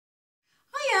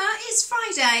it's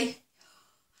Friday.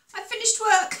 I finished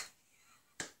work.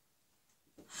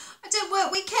 I don't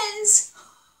work weekends.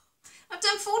 I've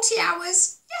done 40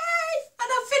 hours. Yay! And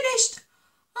I've finished.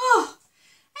 Oh.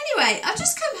 Anyway, I've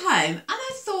just come home and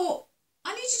I thought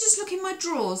I need to just look in my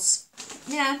drawers.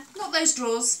 Yeah, not those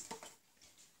drawers.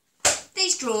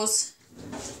 These drawers.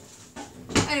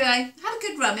 Anyway, had a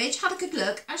good rummage, had a good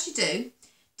look, as you do,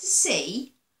 to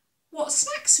see what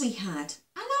snacks we had.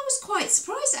 And I was quite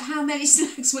surprised at how many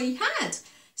snacks we had.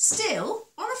 Still,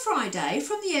 on a Friday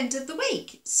from the end of the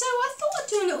week. So I thought I'd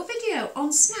do a little video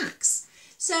on snacks.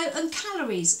 So, and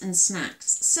calories and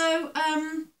snacks. So,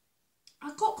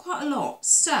 I've got quite a lot.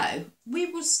 So, we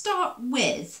will start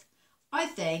with, I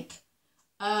think,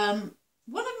 one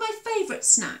of my favourite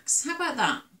snacks. How about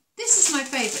that? This is my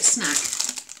favourite snack.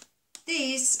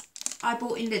 These I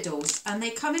bought in Lidl's and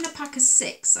they come in a pack of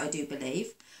 6, I do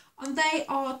believe. And they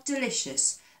are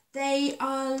delicious. They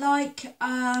are like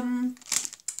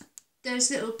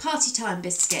those little party time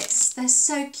biscuits. They're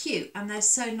so cute and they're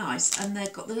so nice and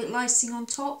they've got the little icing on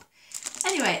top.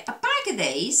 Anyway, a bag of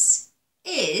these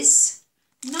is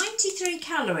 93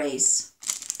 calories.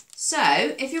 So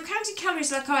if you're counting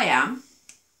calories like I am,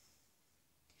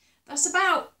 that's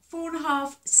about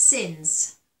 4.5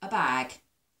 sins a bag,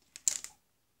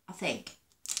 I think.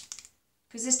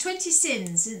 Because there's 20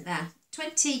 sins, isn't there?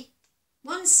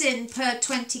 1 sin per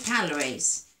 20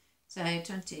 calories. So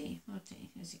 20,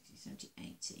 40, 60, 70,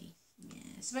 80.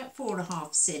 Yeah, it's about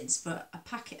 4.5 sins for a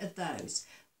packet of those.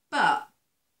 But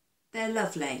they're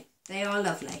lovely. They are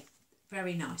lovely.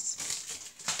 Very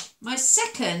nice. My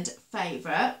second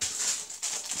favourite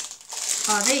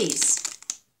are these.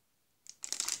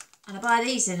 And I buy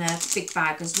these in a big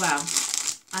bag as well.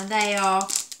 And they are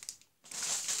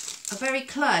very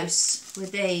close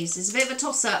with these. There's a bit of a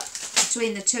toss-up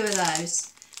between the two of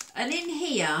those. And in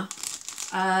here,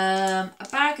 a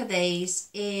bag of these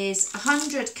is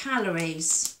 100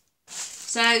 calories.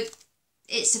 So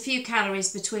it's a few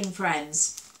calories between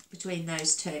friends, between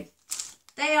those two.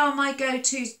 They are my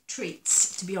go-to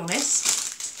treats, to be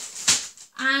honest.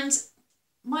 And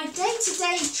my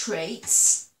day-to-day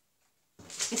treats,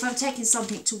 if I'm taking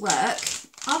something to work,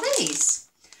 are these.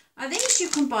 And these you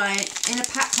can buy in a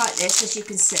pack like this, as you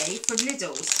can see, from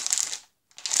Lidl's.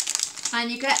 And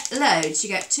you get loads. You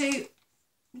get 2,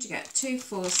 what do you get? 2,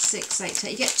 4, 6, 8,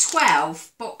 10. You get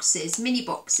 12 boxes, mini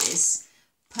boxes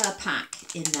per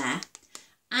pack in there.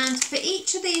 And for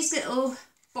each of these little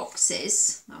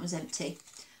boxes, that was empty,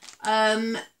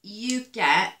 you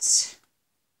get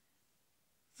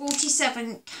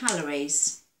 47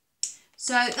 calories.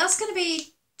 So that's going to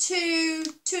be 2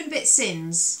 and a bit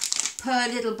sins per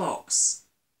little box.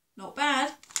 Not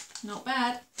bad, not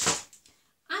bad.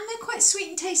 And they're quite sweet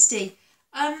and tasty.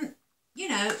 You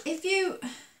know, if you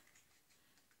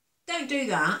don't do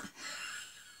that,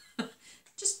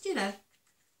 just, you know,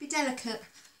 be delicate.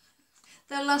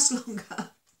 They'll last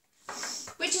longer.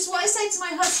 Which is what I say to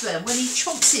my husband when he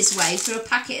chomps his way through a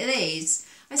packet of these.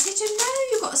 I say to him, no,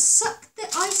 you've got to suck the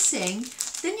icing,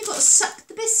 then you've got to suck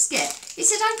the biscuit. He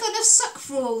said, I ain't got enough suck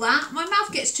for all that. My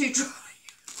mouth gets too dry.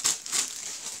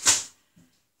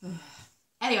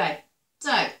 Anyway,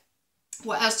 so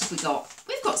what else have we got?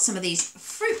 We've got some of these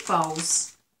fruit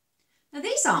bowls. Now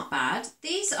these aren't bad.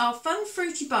 These are fun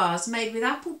fruity bars made with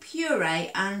apple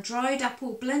puree and dried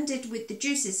apple blended with the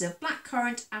juices of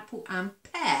blackcurrant, apple and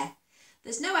pear.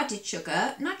 There's no added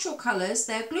sugar, natural colours,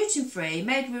 they're gluten-free,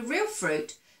 made with real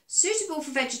fruit, suitable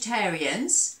for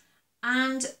vegetarians,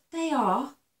 and they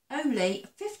are only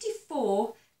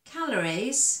 54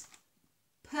 calories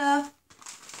per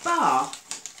bar.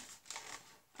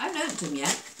 I haven't opened them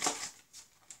yet.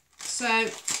 So,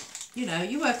 you know,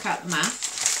 you work out the math.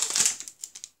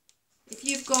 If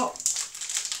you've got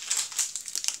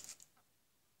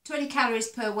 20 calories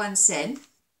per 1 sin,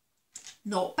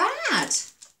 not bad.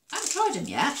 I haven't tried them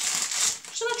yet.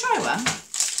 Shall I try one?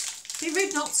 It'd be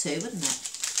rude not to, wouldn't it?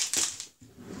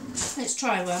 Let's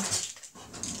try one.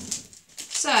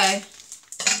 So,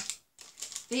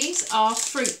 these are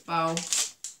fruit bowl.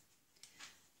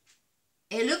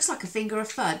 It looks like a finger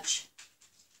of fudge.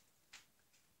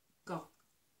 Go.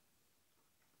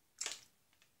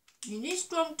 You need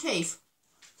strong teeth.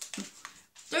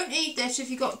 Don't eat this if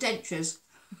you've got dentures.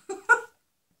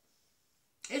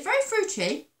 It's very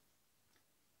fruity.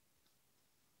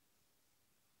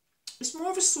 It's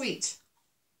more of a sweet.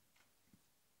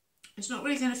 It's not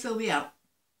really going to fill me up.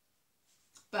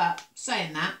 But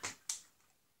saying that,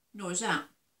 nor is that.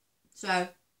 So, yeah,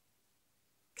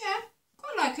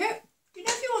 quite like it. You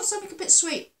know, if you want something a bit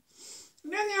sweet,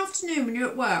 you know, in the afternoon when you're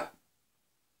at work,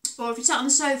 or if you're sat on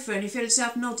the sofa and you feel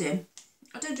yourself nodding,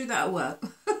 I don't do that at work.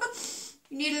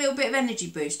 You need a little bit of energy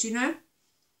boost, you know?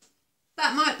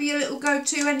 That might be a little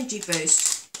go-to energy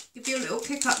boost. Give you a little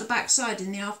kick up the backside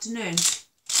in the afternoon.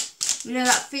 You know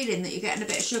that feeling that you're getting a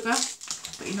bit of sugar,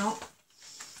 but you're not?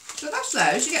 So that's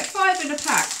those. You get 5 in a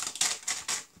pack.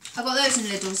 I've got those in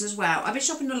Lidl's as well. I've been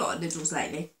shopping a lot at Lidl's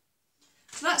lately.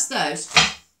 So that's those.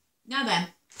 Now then,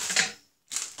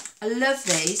 I love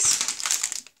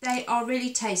these. They are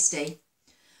really tasty.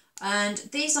 And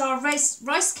these are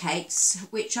rice cakes,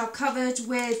 which are covered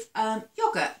with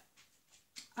yoghurt.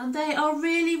 And they are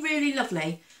really, really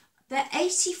lovely. They're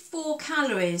 84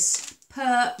 calories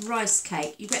per rice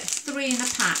cake. You get 3 in a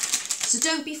pack. So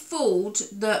don't be fooled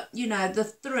that, you know, the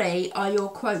 3 are your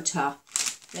quota.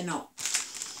 They're not.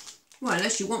 Well,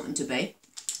 unless you want them to be.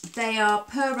 They are,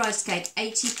 per rice cake,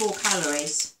 84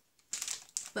 calories.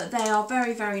 But they are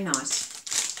very, very nice.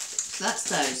 So that's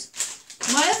those.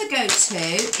 My other go-to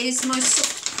is my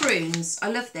soft prunes.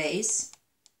 I love these.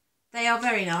 They are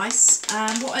very nice.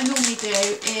 And what I normally do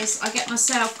is I get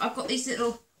myself, I've got these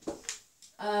little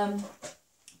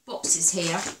boxes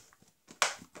here.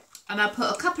 And I put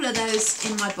a couple of those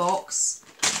in my box.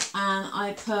 And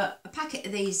I put a packet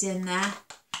of these in there.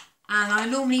 And I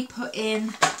normally put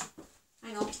in,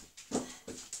 hang on.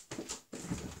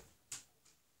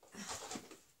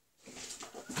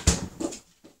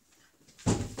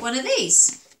 One of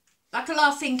these, like a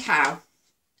laughing cow,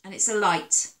 and it's a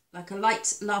light, like a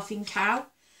light laughing cow.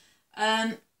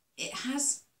 It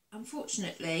has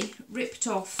unfortunately ripped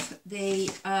off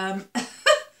the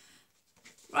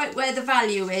right where the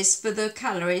value is for the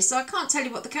calories, so I can't tell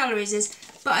you what the calories is,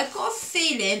 but I've got a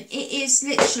feeling it is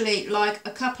literally like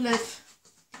a couple of,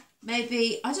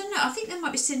 maybe, I don't know, I think they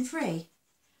might be sin-free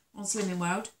on Slimming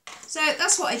World. So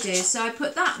that's what I do. So I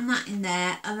put that and that in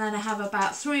there, and then I have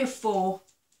about 3 or 4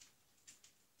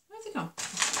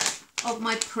 of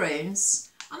my prunes,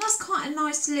 and that's quite a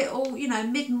nice little, you know,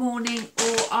 mid-morning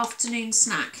or afternoon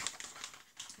snack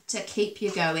to keep you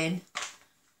going.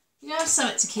 You have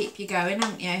something to keep you going,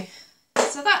 haven't you?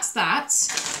 So that's that.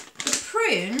 The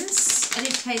prunes, I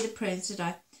didn't pay the prunes, did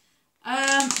I?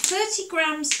 30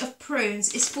 grams of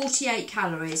prunes is 48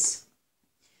 calories.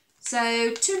 So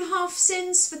 2.5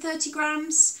 sins for 30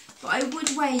 grams. But I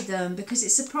would weigh them because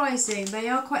it's surprising. They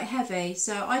are quite heavy.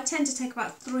 So I tend to take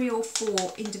about 3 or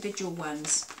 4 individual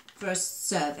ones for a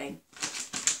serving.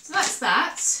 So that's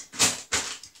that.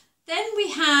 Then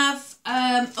we have,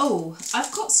 oh,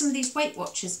 I've got some of these Weight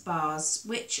Watchers bars,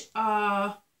 which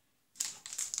are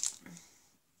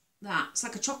that. It's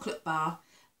like a chocolate bar.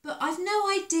 But I've no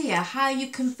idea how you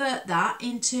convert that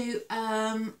into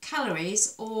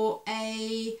calories or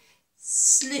a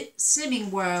Slimming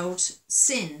World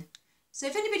sin. So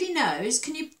if anybody knows,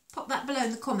 can you pop that below in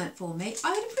the comment for me?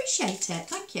 I would appreciate it.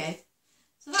 Thank you.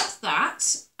 So that's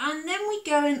that. And then we're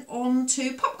going on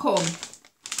to popcorn.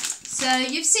 So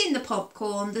you've seen the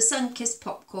popcorn, the Sunkist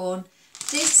popcorn.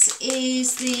 This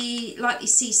is the lightly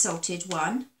sea salted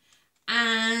one.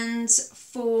 And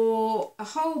for a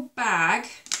whole bag,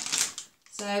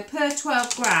 so per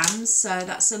 12 grams, so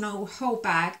that's an whole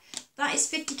bag, that is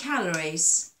 50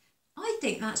 calories. I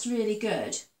think that's really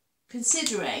good,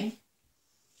 considering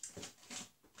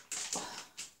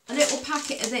a little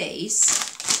packet of these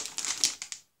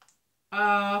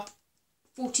are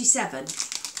 47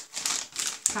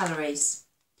 calories.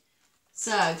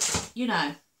 So, you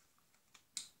know,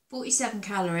 47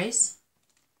 calories,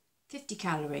 50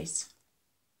 calories.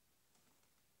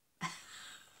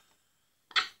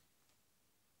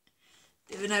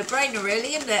 Bit of a no-brainer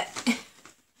really, isn't it?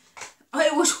 I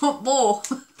always want more.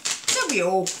 Don't we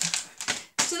all?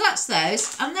 So that's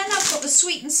those. And then I've got the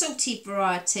sweet and salty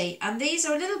variety. And these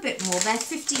are a little bit more. They're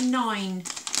 59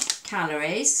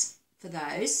 calories for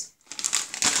those.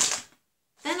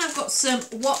 Then I've got some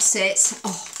Wotsits.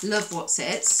 Oh, love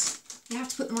Wotsits. You have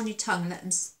to put them on your tongue and let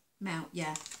them melt.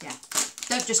 Yeah, yeah.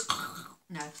 Don't just...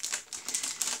 No.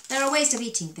 There are ways of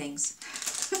eating things.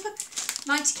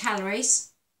 90 calories.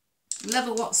 Love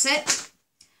a Wotsit.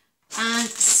 And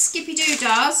Skippy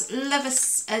Doodahs, love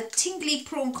a tingly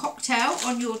prawn cocktail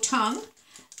on your tongue.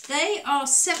 They are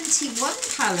 71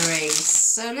 calories,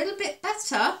 so a little bit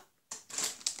better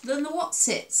than the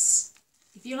Wotsits.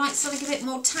 If you like something a bit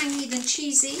more tangy than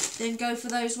cheesy, then go for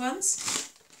those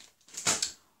ones.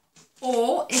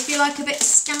 Or if you like a bit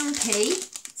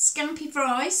scampi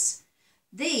fries,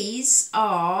 these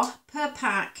are per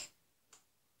pack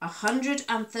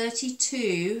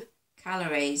 132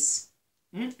 calories.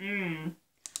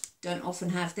 Don't often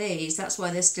have these. That's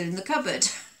why they're still in the cupboard.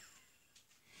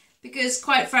 Because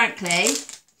quite frankly,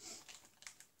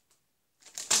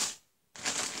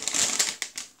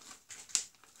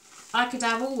 I could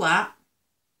have all that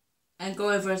and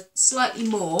go over slightly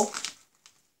more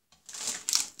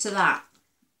to that.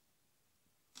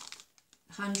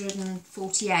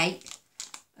 148,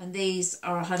 and these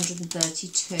are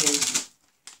 132.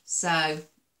 So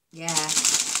yeah,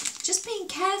 just being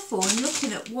careful and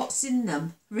looking at what's in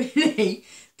them, really,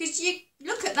 because you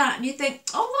look at that and you think,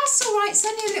 oh, that's all right, it's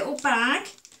only a little bag.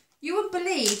 You wouldn't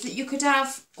believe that you could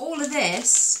have all of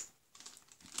this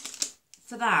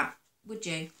for that, would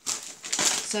you?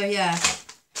 So yeah,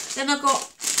 then I got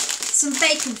some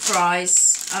bacon fries,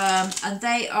 and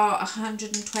they are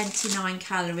 129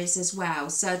 calories as well,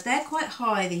 so they're quite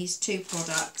high, these two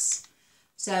products,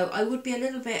 so I would be a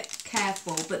little bit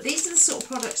careful, but these are the sort of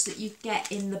products that you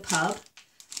get in the pub.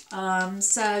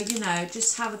 So you know,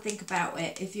 just have a think about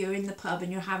it. If you're in the pub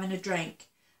and you're having a drink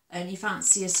and you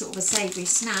fancy a sort of a savoury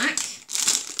snack,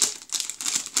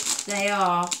 they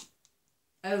are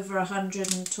over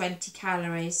 120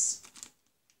 calories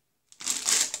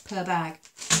per bag.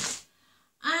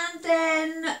 And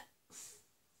then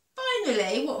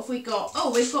finally, what have we got?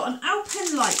 Oh, we've got an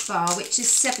Alpenlight bar, which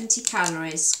is 70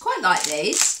 calories. Quite like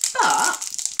these, but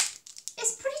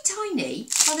it's pretty tiny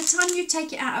by the time you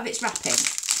take it out of its wrapping.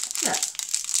 Look.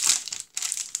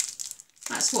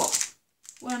 That's what?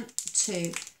 1, 2, 2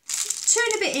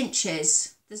 and a bit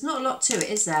inches. There's not a lot to it,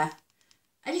 is there?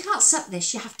 And you can't suck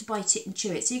this, you have to bite it and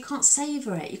chew it, so you can't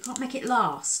savour it, you can't make it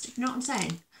last. You know what I'm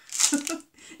saying?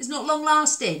 It's not long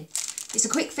lasting. It's a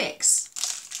quick fix.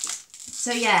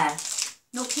 So yeah,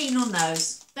 not keen on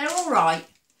those. They're alright.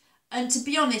 And to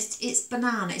be honest, it's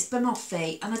banana, it's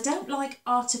banoffee, and I don't like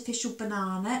artificial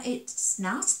banana. It's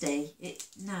nasty.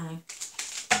 No,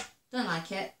 don't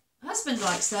like it. Husband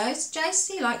likes those. Jace,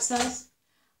 he likes those.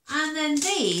 And then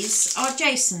these are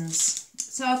Jason's.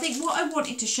 So I think what I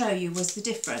wanted to show you was the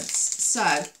difference.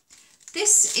 So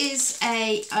this is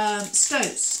a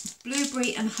Stoats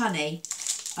Blueberry and Honey.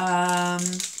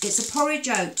 It's a porridge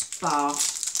oat bar.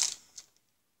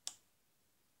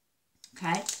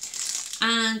 Okay.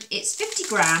 And it's 50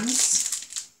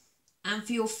 grams. And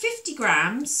for your 50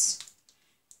 grams,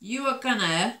 you are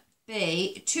gonna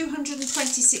be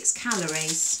 226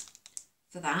 calories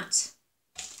for that.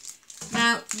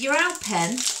 Now, your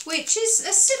Alpen, which is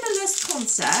a similar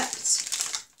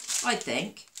concept, I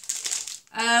think,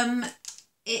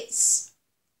 it's,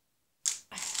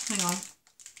 hang on,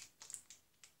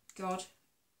 God,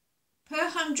 per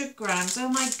 100 grams, oh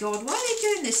my God, why are they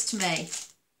doing this to me?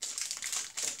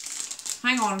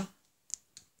 Hang on.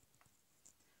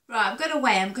 Right, I'm going to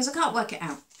weigh them because I can't work it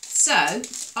out. So,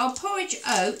 our porridge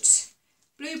oat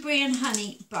blueberry and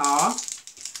honey bar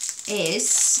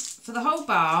is, for the whole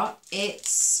bar,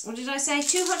 it's, what did I say,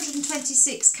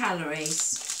 226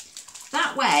 calories.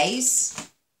 That weighs,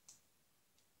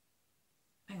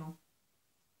 hang on,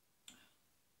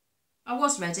 I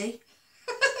was ready.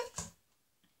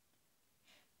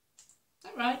 Is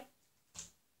that right?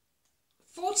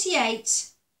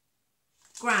 48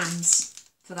 grams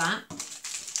for that.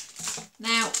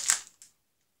 Now,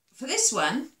 for this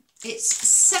one, it's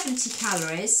 70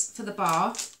 calories for the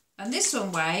bar, and this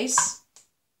one weighs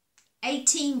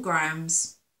 18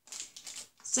 grams.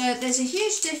 So there's a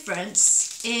huge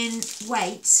difference in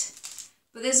weight,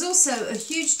 but there's also a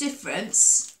huge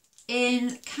difference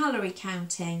in calorie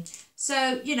counting.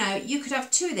 So, you know, you could have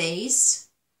 2 of these,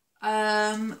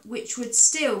 which would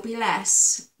still be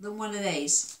less than 1 of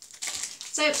these.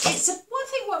 So it's a, one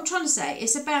thing what I'm trying to say,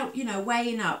 it's about, you know,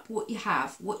 weighing up what you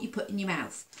have, what you put in your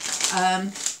mouth.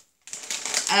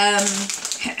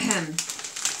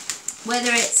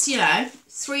 Whether it's, you know,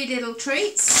 3 little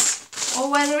treats or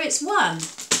whether it's 1,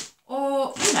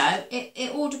 or, you know,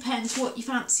 it all depends what you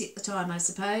fancy at the time, I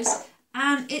suppose.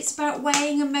 And it's about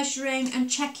weighing and measuring and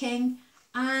checking,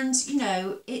 and, you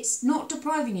know, it's not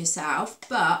depriving yourself,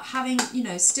 but having, you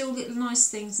know, still little nice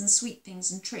things and sweet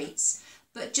things and treats,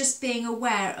 but just being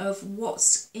aware of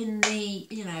what's in the,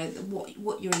 you know,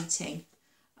 what you're eating,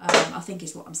 I think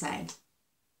is what I'm saying.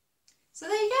 So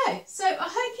there you go. So I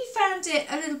hope you found it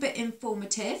a little bit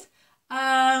informative.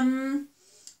 I'm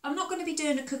not going to be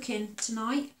doing a cooking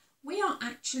tonight. We are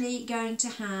actually going to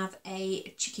have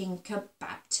a chicken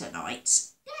kebab tonight.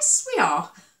 Yes, we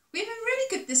are. We've been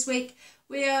really good this week.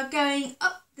 We are going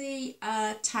up the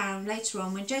town later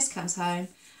on when Jess comes home,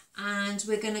 and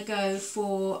we're going to go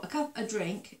for a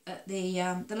drink at the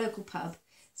local pub.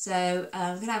 So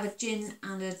we're going to have a gin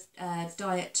and a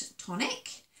diet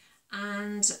tonic,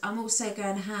 and I'm also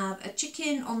going to have a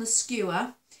chicken on the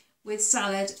skewer with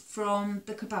salad from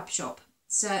the kebab shop.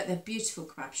 So the beautiful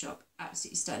kebab shop,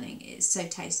 absolutely stunning. It's so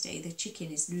tasty. The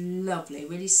chicken is lovely,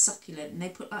 really succulent, and they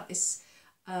put like this,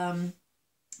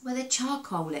 well, they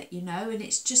charcoal it, you know, and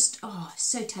it's just, oh,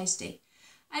 so tasty.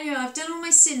 Anyway, I've done all my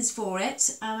sins for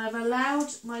it, and I've allowed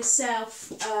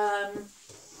myself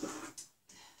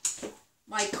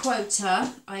my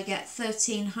quota. I get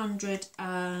 1,300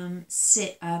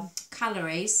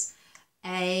 calories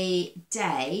a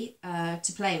day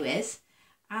to play with,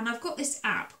 and I've got this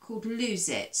app called Lose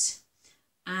It,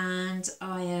 and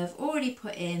I have already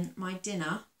put in my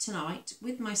dinner tonight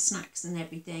with my snacks and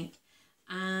everything,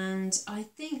 and I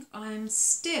think I'm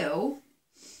still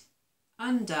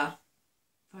under.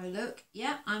 If I look,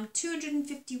 yeah, I'm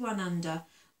 251 under.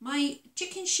 My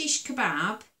chicken shish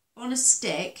kebab on a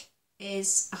stick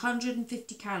is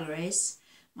 150 calories.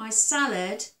 My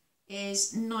salad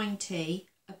is 90.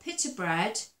 A pita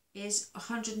bread is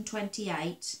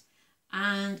 128.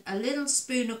 And a little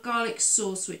spoon of garlic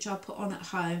sauce, which I put on at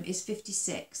home, is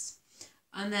 56.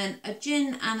 And then a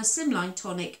gin and a slimline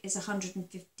tonic is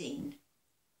 115.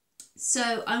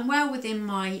 So I'm well within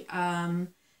my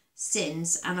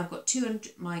sins, and I've got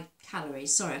 200 my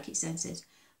calories. Sorry, I keep saying sins.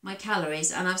 My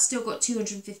calories, and I've still got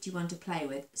 251 to play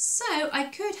with. So I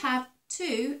could have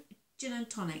 2 gin and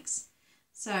tonics.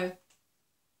 So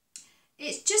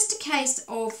it's just a case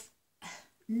of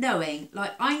knowing.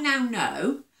 Like, I now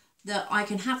know that I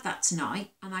can have that tonight,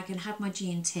 and I can have my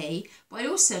G&T, but I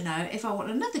also know if I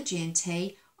want another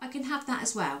G&T, I can have that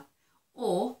as well.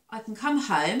 Or I can come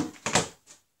home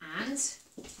and,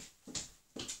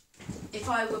 if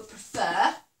I would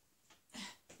prefer,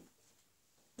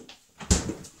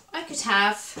 I could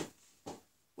have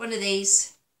one of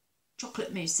these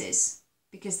chocolate mousses,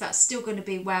 because that's still going to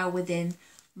be well within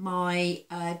my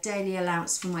daily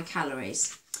allowance for my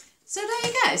calories. So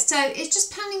there you go. So it's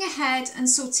just planning ahead and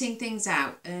sorting things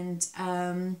out, and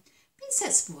being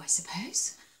sensible, I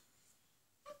suppose.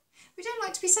 We don't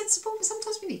like to be sensible, but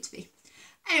sometimes we need to be.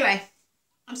 Anyway,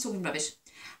 I'm talking rubbish.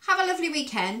 Have a lovely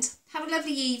weekend. Have a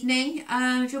lovely evening.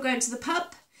 If you're going to the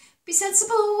pub, be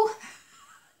sensible.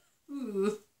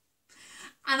 Ooh.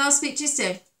 And I'll speak to you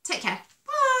soon. Take care.